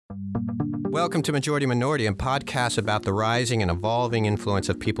Welcome to Majority Minority, a podcast about the rising and evolving influence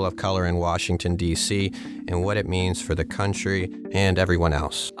of people of color in Washington, D.C., and what it means for the country and everyone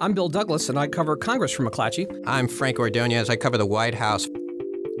else. I'm Bill Douglas, and I cover Congress from McClatchy. I'm Frank Ordonez. I cover the White House.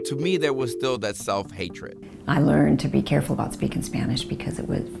 To me, there was still that self-hatred. I learned to be careful about speaking Spanish because it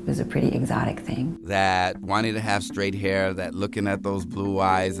was a pretty exotic thing. That wanting to have straight hair, that looking at those blue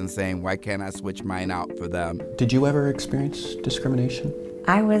eyes and saying, why can't I switch mine out for them? Did you ever experience discrimination?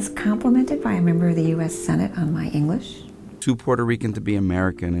 I was complimented by a member of the U.S. Senate on my English. Too Puerto Rican to be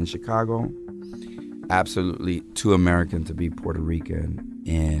American in Chicago. Absolutely too American to be Puerto Rican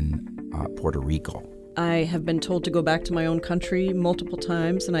in Puerto Rico. I have been told to go back to my own country multiple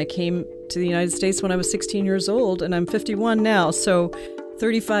times, and I came to the United States when I was 16 years old, and I'm 51 now, so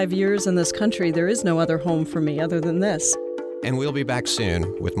 35 years in this country, there is no other home for me other than this. And we'll be back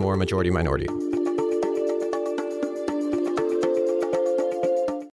soon with more Majority Minority.